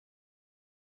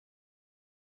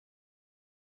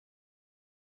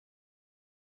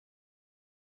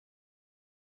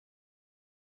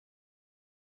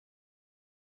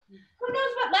Who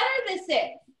knows what letter this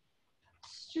is?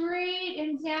 Straight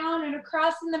and down and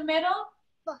across in the middle.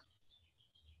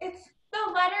 It's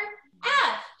the letter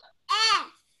F. F.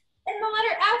 And the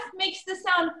letter F makes the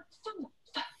sound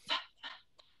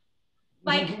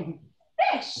like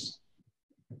fish.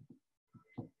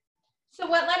 So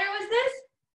what letter was this?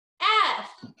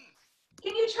 F.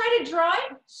 Can you try to draw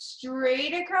it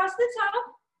straight across the top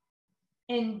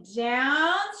and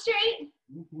down straight,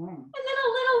 and then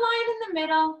a little line in the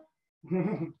middle?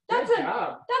 That's an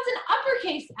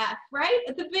uppercase F, right?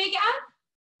 The big F,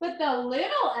 but the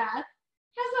little F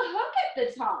has a hook at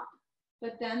the top.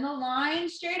 But then the line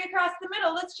straight across the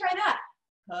middle. Let's try that.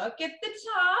 Hook at the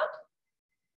top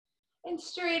and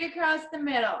straight across the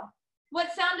middle.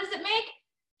 What sound does it make?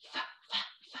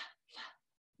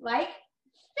 Like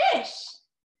fish.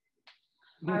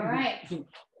 All right.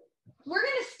 We're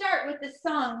going to start with the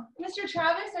song. Mr.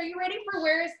 Travis, are you ready for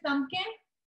Where is Thumbkin?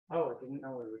 Oh, I didn't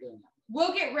know we were doing that.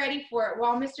 We'll get ready for it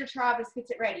while Mr. Travis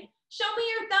gets it ready. Show me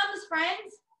your thumbs,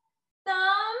 friends.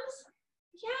 Thumbs.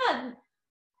 Yeah.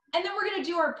 And then we're going to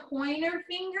do our pointer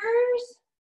fingers.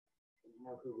 I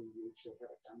know who we usually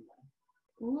have it done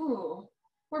by. Ooh.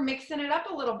 We're mixing it up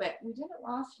a little bit. We did it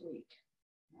last week.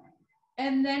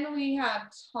 And then we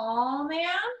have Tall Man.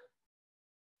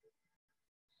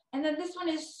 And then this one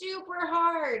is super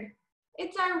hard.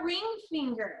 It's our ring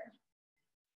finger.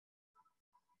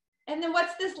 And then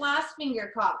what's this last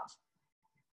finger called?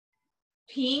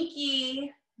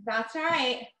 Pinky. That's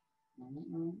right.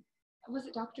 Was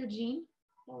it Dr. Jean?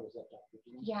 Oh, is that Dr.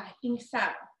 Jean? Yeah, I think so.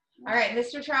 All right,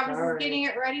 Mr. Travis is getting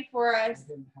it ready for us. I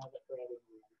didn't have it ready.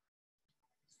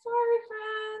 Sorry,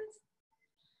 friends.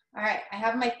 All right, I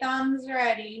have my thumbs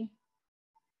ready.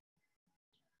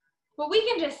 But we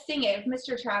can just sing it if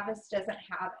Mr. Travis doesn't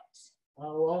have it.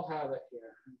 Oh, we'll have it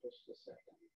here in just a second.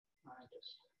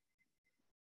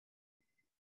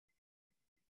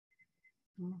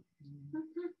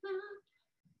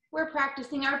 We're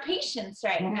practicing our patience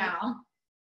right now.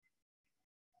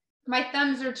 My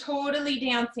thumbs are totally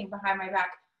dancing behind my back.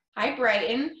 Hi,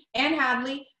 Brighton, and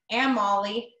Hadley, and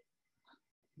Molly.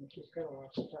 Just gotta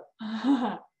watch it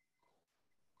up.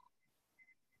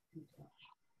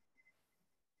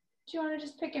 Do you want to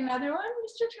just pick another one,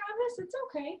 Mr. Travis? It's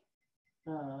okay.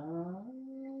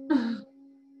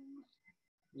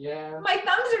 Yeah. My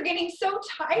thumbs are getting so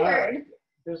tired.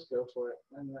 Just go for it.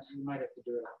 And you might have to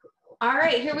do it after. All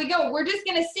right, here we go. We're just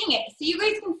going to sing it. So you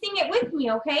guys can sing it with me,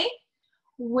 okay?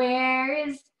 Where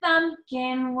is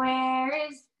Thumbkin? Where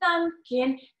is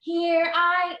Thumbkin? Here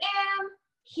I am.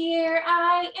 Here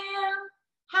I am.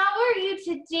 How are you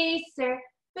today, sir?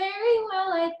 Very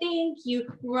well, I thank you.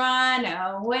 Run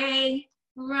away.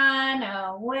 Run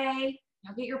away.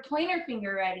 Now get your pointer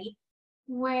finger ready.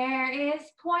 Where is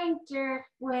Pointer?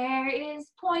 Where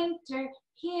is Pointer?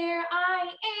 Here I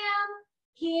am.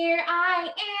 Here I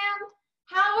am.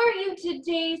 How are you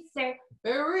today, sir?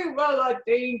 Very well, I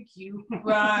thank you.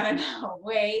 Run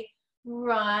away.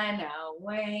 Run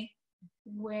away.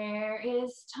 Where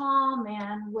is Tall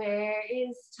Man? Where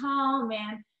is Tall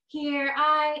Man? Here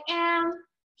I am.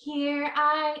 Here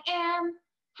I am.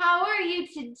 How are you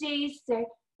today, sir?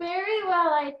 Very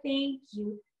well, I thank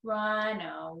you. Run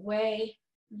away.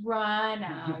 Run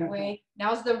away.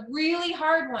 Now's the really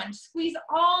hard one. Squeeze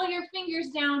all your fingers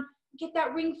down. Get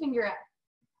that ring finger up.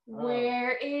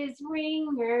 Where is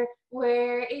Ringer?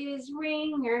 Where is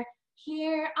Ringer?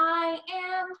 Here I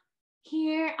am.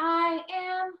 Here I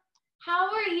am. How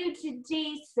are you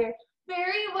today, sir?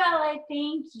 Very well, I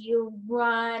thank you.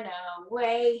 Run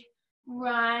away.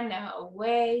 Run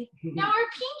away. Now our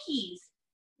pinkies.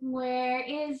 Where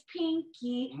is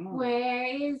Pinky? Where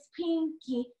is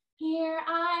Pinky? Here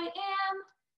I am.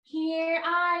 Here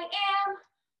I am.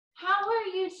 How are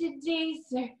you today,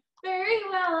 sir? Very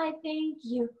well, I thank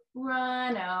you.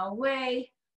 Run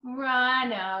away.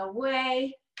 Run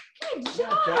away. Good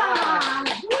job.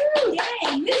 Woo,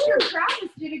 yay. Mr. Travis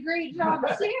did a great job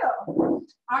too.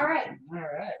 All right. All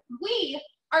right. We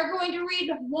are going to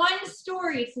read one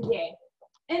story today.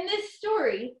 And this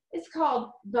story is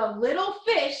called The Little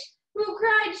Fish Who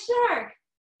Cried Shark.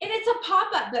 And it's a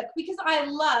pop-up book because I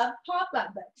love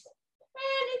pop-up books.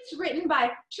 And it's written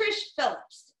by Trish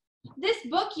Phillips. This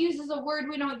book uses a word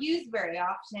we don't use very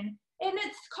often, and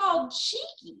it's called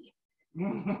cheeky.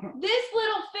 This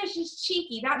little fish is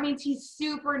cheeky. That means he's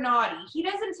super naughty. He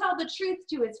doesn't tell the truth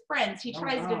to his friends. He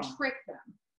tries to trick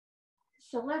them.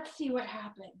 So let's see what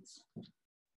happens.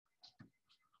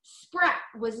 Sprat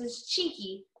was as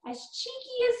cheeky as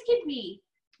could be,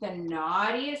 the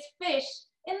naughtiest fish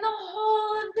in the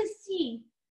whole of the sea.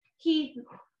 He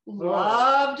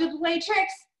loved to play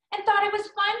tricks and thought it was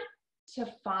fun to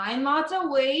find lots of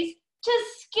ways to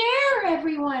scare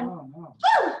everyone. Oh, no.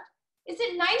 Woo! Is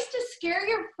it nice to scare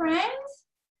your friends?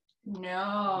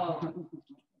 No.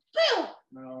 Boo!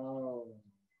 No.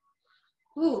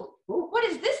 Ooh, what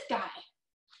is this guy?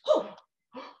 Oh,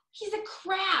 he's a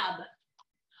crab.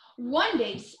 One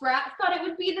day, Sprat thought it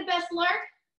would be the best lark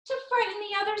to frighten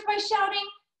the others by shouting,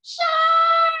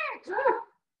 "Shark!"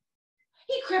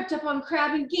 He crept up on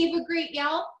Crab and gave a great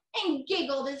yell and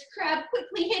giggled as Crab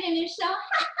quickly hid in his shell.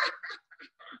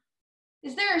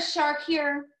 Is there a shark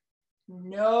here?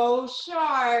 No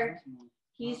shark.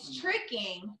 He's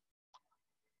tricking.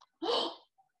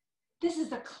 This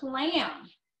is a clam.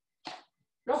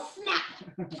 Snap,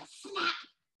 snap.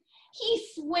 He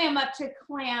swam up to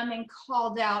Clam and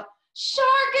called out,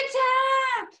 "Shark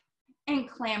attack!" And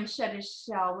Clam shut his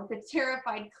shell with a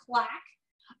terrified clack.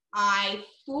 "I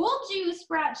fooled you,"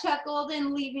 Sprat chuckled,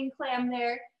 and leaving Clam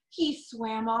there, he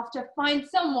swam off to find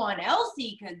someone else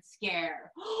he could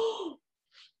scare. Oh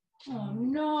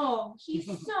no, he's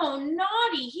so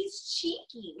naughty, he's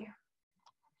cheeky.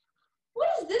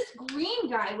 What is this green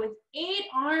guy with 8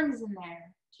 arms in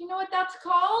there? Do you know what that's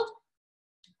called?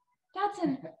 That's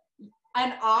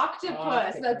an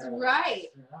octopus, that's right.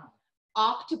 Yeah.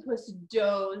 Octopus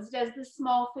dozed as the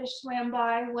small fish swam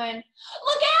by when,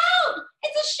 "Look out!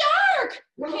 It's a shark!"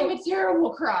 came a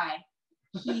terrible cry.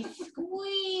 He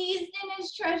squeezed in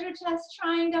his treasure chest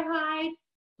trying to hide,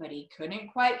 but he couldn't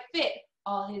quite fit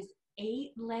all his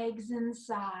 8 legs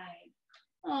inside.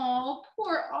 Oh,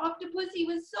 poor octopus, he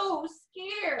was so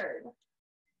scared.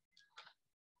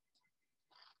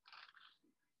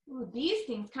 Ooh, these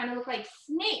things kind of look like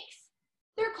snakes.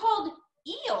 They're called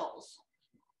eels.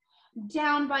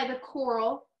 Down by the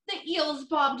coral, the eels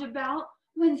bobbed about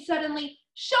when suddenly,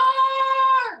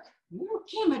 "Shark!"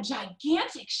 came a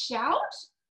gigantic shout.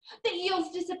 The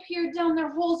eels disappeared down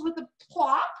their holes with a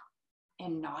plop,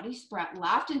 and naughty Sprat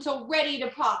laughed until ready to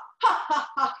pop. Ha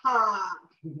ha ha ha!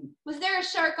 Was there a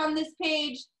shark on this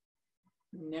page?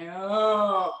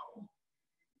 No.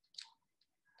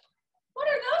 What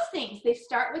are those things? They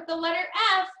start with the letter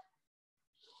F.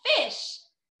 Fish.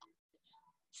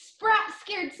 Sprat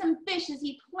scared some fish as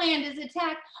he planned his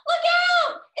attack. "Look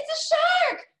out! It's a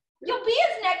shark! You'll be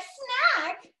his next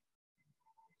snack!"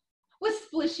 With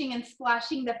splishing and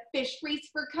splashing, the fish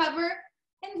raced for cover,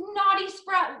 and naughty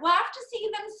Sprat laughed to see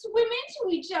them swim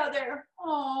into each other.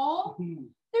 Oh,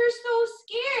 they're so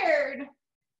scared.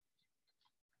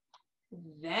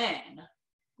 Then,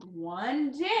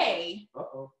 one day,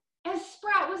 as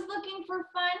Sprat was looking for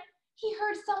fun, he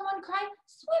heard someone cry,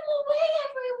 "Swim away,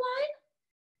 everyone!"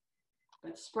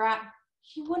 But Sprat,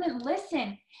 he wouldn't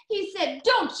listen. He said,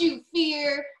 "Don't you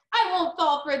fear. I won't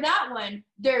fall for that one.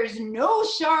 There's no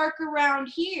shark around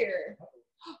here."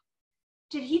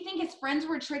 Did he think his friends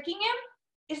were tricking him?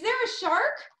 Is there a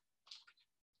shark?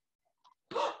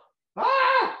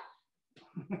 Ah!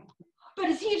 But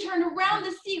as he turned around,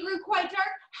 the sea grew quite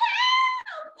dark.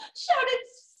 "Help!" shouted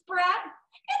Sprat.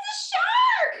 "It's a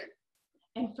shark!"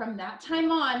 And from that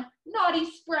time on, naughty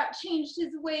Sprat changed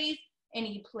his ways, and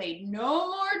he played no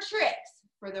more tricks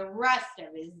for the rest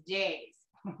of his days.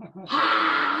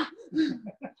 Ah!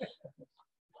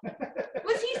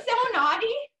 Was he so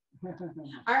naughty?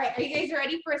 All right, are you guys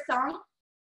ready for a song?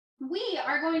 We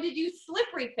are going to do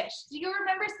Slippery Fish. Do you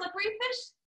remember Slippery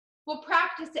Fish? We'll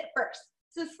practice it first.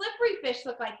 So slippery fish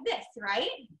look like this,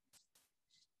 right?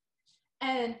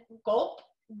 And gulp,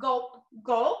 gulp,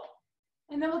 gulp.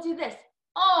 And then we'll do this.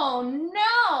 Oh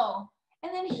no!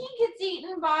 And then he gets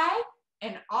eaten by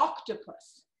an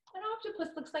octopus. An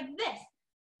octopus looks like this.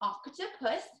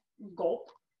 Octopus, gulp,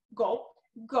 gulp,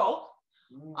 gulp.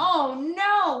 Oh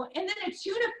no! And then a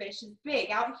tuna fish is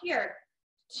big out here.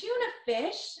 Tuna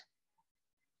fish.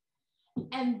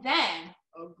 And then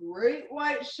a great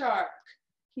white shark.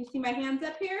 Can you see my hands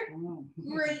up here?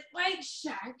 Great white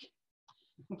shark.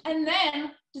 And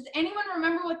then, does anyone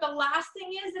remember what the last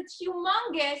thing is? It's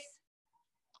humongous.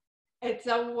 It's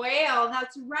a whale.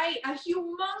 That's right, a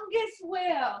humongous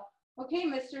whale. Okay,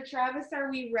 Mr. Travis, are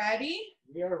we ready?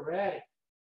 We are ready.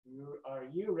 Are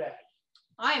you ready?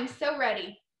 I am so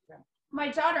ready. Okay. My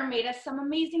daughter made us some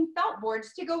amazing felt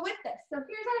boards to go with this. So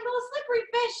here's our little slippery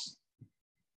fish.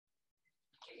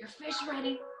 Get your fish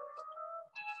ready.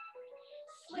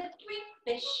 Slippery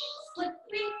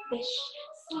fish,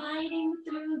 sliding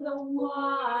through the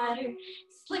water.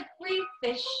 Slippery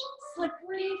fish,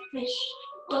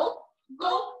 gulp,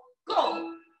 gulp,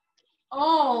 gulp.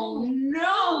 Oh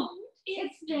no,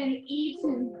 it's been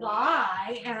eaten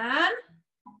by an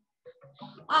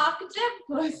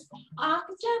octopus,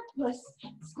 octopus,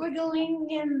 squiggling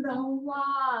in the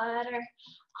water.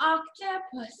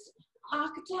 Octopus,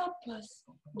 octopus.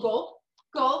 Gulp,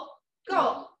 gulp,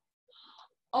 gulp.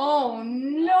 Oh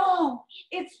no,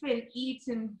 it's been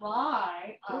eaten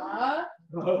by a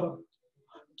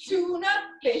tuna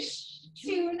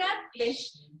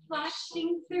fish,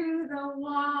 flashing through the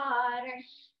water.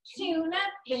 Tuna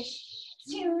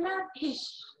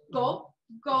fish, gulp,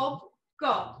 gulp,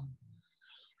 gulp.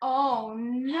 Oh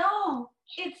no,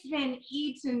 it's been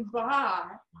eaten by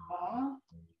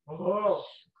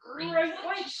great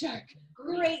white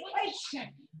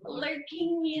shark,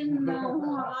 lurking in the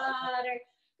water.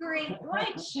 Great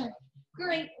white shark,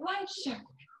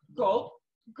 gulp,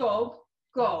 gulp,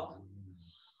 gulp.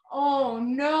 Oh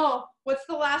no, what's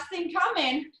the last thing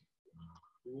coming?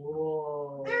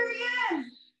 Whoa. There he is.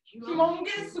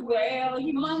 Humongous whale,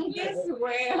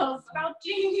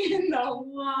 spouting in the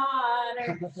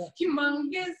water.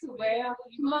 Humongous whale,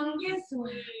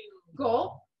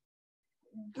 gulp,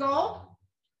 gulp,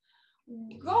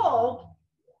 gulp.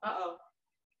 Uh-oh.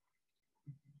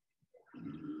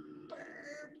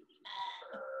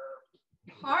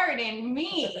 Pardon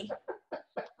me.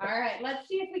 All right, let's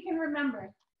see if we can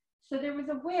remember. So there was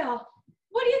a whale.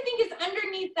 What do you think is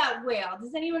underneath that whale?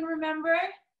 Does anyone remember?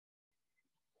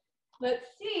 Let's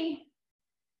see.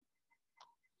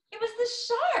 It was the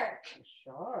shark.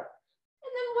 Shark.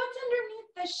 And then what's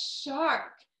underneath the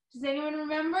shark? Does anyone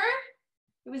remember?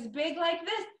 It was big like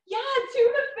this. Yeah,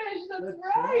 tuna fish, that's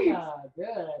right. Yeah,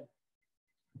 good.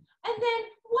 And then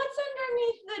what's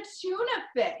underneath the tuna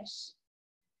fish?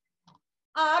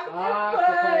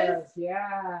 Octopus.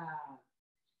 Yeah.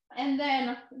 And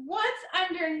then what's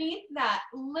underneath that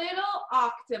little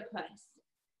octopus?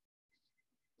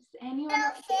 Does anyone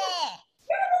remember?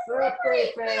 Slippery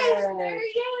fish. There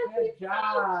he is. Good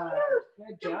job.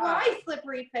 Good job. Goodbye,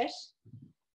 slippery fish.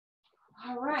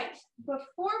 All right,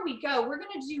 before we go, we're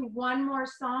going to do one more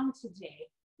song today.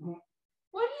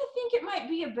 What do you think it might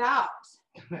be about?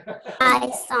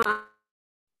 Song.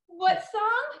 What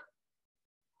song?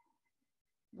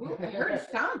 Ooh, I heard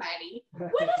somebody.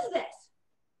 What is this?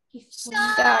 He's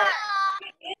Shark.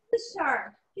 It's a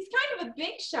shark. He's kind of a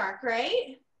big shark,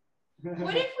 right?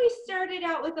 What if we started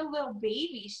out with a little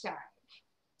baby shark?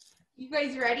 You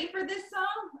guys ready for this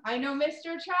song? I know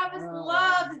Mr. Travis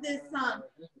loves this song.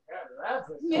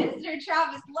 Mr.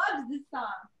 Travis loves this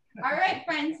song. All right,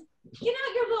 friends, get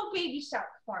out your little baby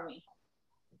shark for me.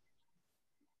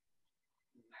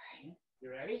 All right. You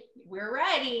ready? We're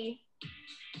ready.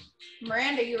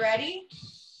 Miranda, you ready?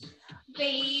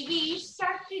 Baby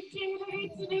shark, do do do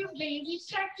do do, baby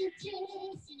shark, do do do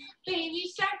do, baby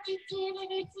shark, do do do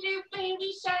do do,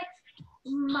 baby shark.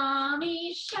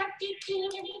 Mommy shark, do do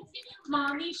do do,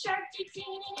 mommy shark, do do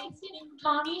do do,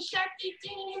 mommy shark, do do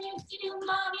do do,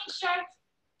 mommy shark.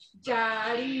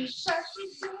 Daddy shark, do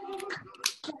do do,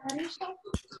 daddy shark,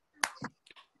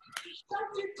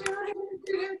 do do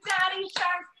do, daddy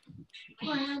shark.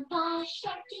 Grandpa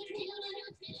shark, do do do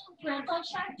do, grandpa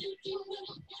shark, do do do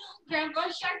do, grandpa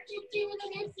shark, do do do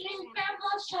do,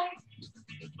 grandpa shark.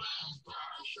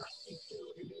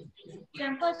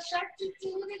 Grandpa shark, do do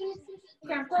do do,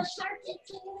 grandpa shark, do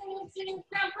do do do,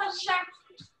 grandpa shark.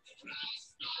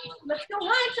 Let's go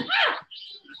hunt. Ah!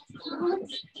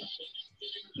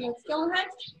 Let's go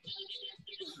hunt.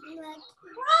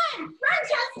 Run,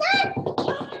 Justin!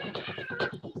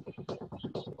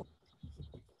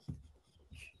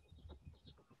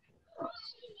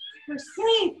 We're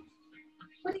safe.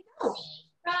 Where'd he go?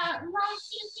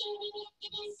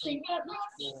 Save that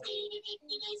mouse.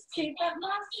 Save that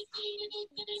mouse.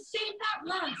 Save that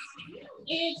mouse.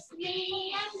 It's the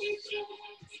undertone.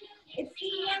 It's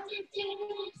the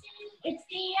undertone. It's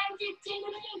the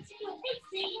undertone. It's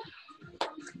the.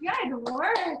 Good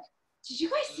work. Did you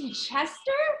guys see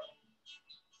Chester?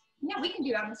 Yeah, we can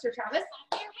do that, Mr. Travis.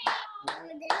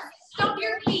 Stomp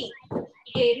your feet.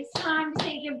 It is time to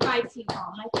say goodbye to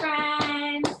all my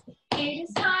friends. It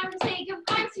is time to say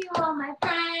goodbye to all my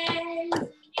friends.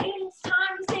 It is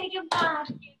time to say goodbye.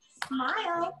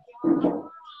 Smile.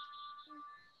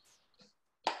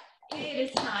 It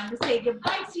is time to say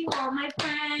goodbye to all my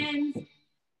friends.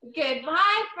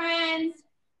 Goodbye, friends.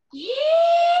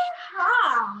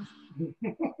 Yeehaw!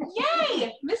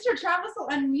 Yay! Mr. Travis will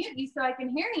unmute you so I can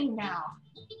hear you now.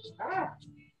 Ah.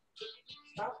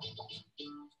 Stop.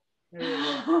 There we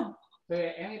go. So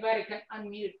anybody can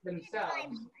unmute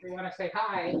themselves. They want to say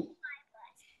hi.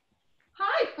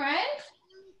 Hi, friends.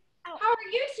 How are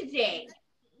you today?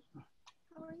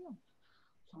 How are you?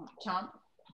 Chomp, chomp.